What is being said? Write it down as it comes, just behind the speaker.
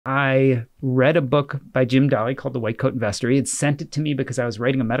I read a book by Jim Daly called The White Coat Investor. He had sent it to me because I was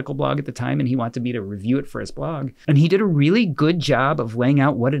writing a medical blog at the time and he wanted me to review it for his blog. And he did a really good job of laying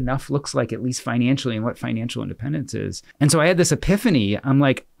out what enough looks like, at least financially, and what financial independence is. And so I had this epiphany. I'm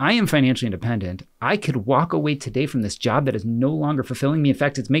like, I am financially independent. I could walk away today from this job that is no longer fulfilling me. In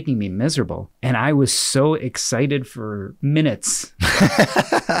fact, it's making me miserable. And I was so excited for minutes.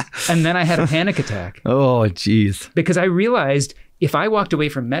 And then I had a panic attack. Oh, geez. Because I realized if I walked away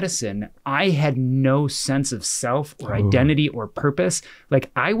from medicine, I had no sense of self or identity or purpose. Like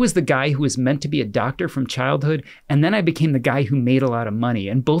I was the guy who was meant to be a doctor from childhood. And then I became the guy who made a lot of money.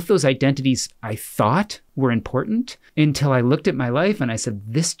 And both those identities I thought were important until I looked at my life and I said,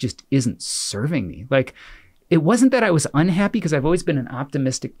 this just isn't serving me. Like it wasn't that I was unhappy because I've always been an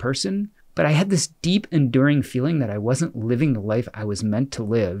optimistic person, but I had this deep, enduring feeling that I wasn't living the life I was meant to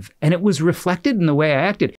live. And it was reflected in the way I acted.